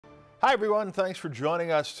Hi everyone, thanks for joining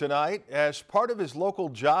us tonight. As part of his local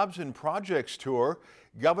jobs and projects tour,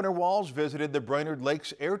 Governor Walz visited the Brainerd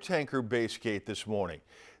Lakes air tanker base gate this morning.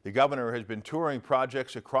 The governor has been touring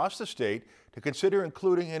projects across the state to consider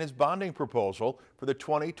including in his bonding proposal for the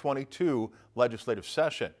 2022 legislative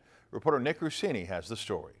session. Reporter Nick Rossini has the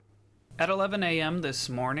story. At 11 a.m. this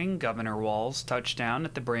morning, Governor Walz touched down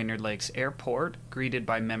at the Brainerd Lakes Airport, greeted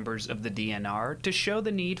by members of the DNR, to show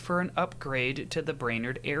the need for an upgrade to the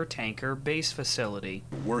Brainerd air tanker base facility.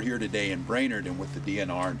 We're here today in Brainerd, and with the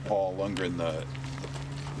DNR and Paul Lundgren, the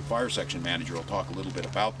fire section manager, will talk a little bit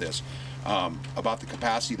about this, about the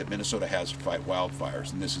capacity that Minnesota has to fight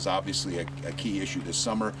wildfires. And this is obviously a key issue this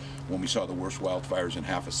summer when we saw the worst wildfires in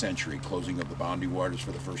half a century, closing of the boundary waters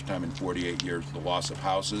for the first time in 48 years, the loss of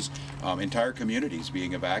houses, entire communities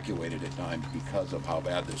being evacuated at times because of how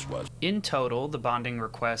bad this was. In total, the bonding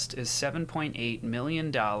request is $7.8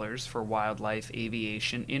 million for wildlife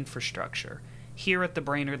aviation infrastructure. Here at the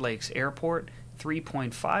Brainerd Lakes Airport,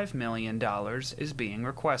 $3.5 million is being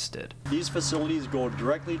requested. These facilities go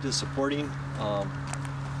directly to supporting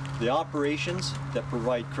the operations that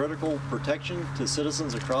provide critical protection to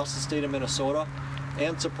citizens across the state of Minnesota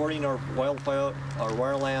and supporting our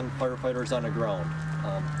wildland firefighters on the ground.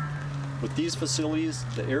 With these facilities,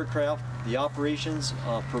 the aircraft, the operations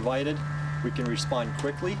provided, we can respond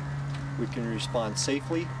quickly, we can respond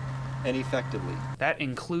safely and effectively. That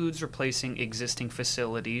includes replacing existing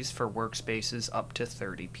facilities for workspaces up to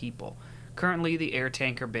 30 people. Currently, the air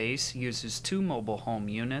tanker base uses 2 mobile home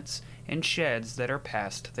units and sheds that are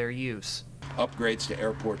past their use. Upgrades to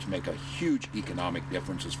airports make a huge economic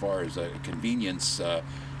difference as far as convenience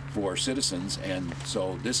for citizens, and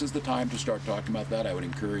so this is the time to start talking about that. I would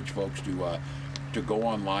encourage folks to go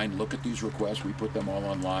online, look at these requests. We put them all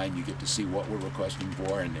online. You get to see what we're requesting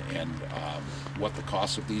for and what the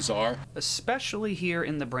costs of these are. Especially here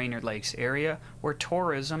in the Brainerd Lakes area, where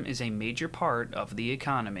tourism is a major part of the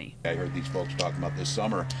economy. I heard these folks talking about this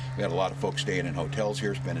summer. We had a lot of folks staying in hotels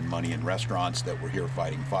here, spending money in restaurants that were here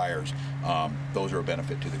fighting fires. Those are a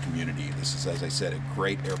benefit to the community. This is, as I said, a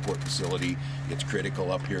great airport facility. It's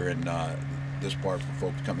critical up here in this part for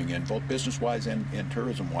folks coming in, both business-wise and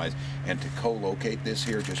tourism-wise, and to co-locate this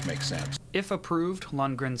here just makes sense. If approved,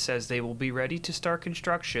 Lundgren says they will be ready to start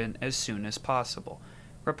construction as soon as possible.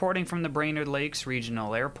 Reporting from the Brainerd Lakes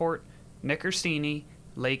Regional Airport, Nick Rossini,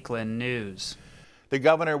 Lakeland News. The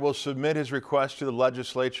governor will submit his request to the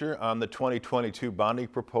legislature on the 2022 bonding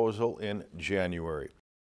proposal in January.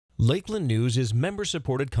 Lakeland News is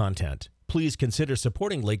member-supported content. Please consider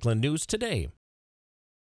supporting Lakeland News today.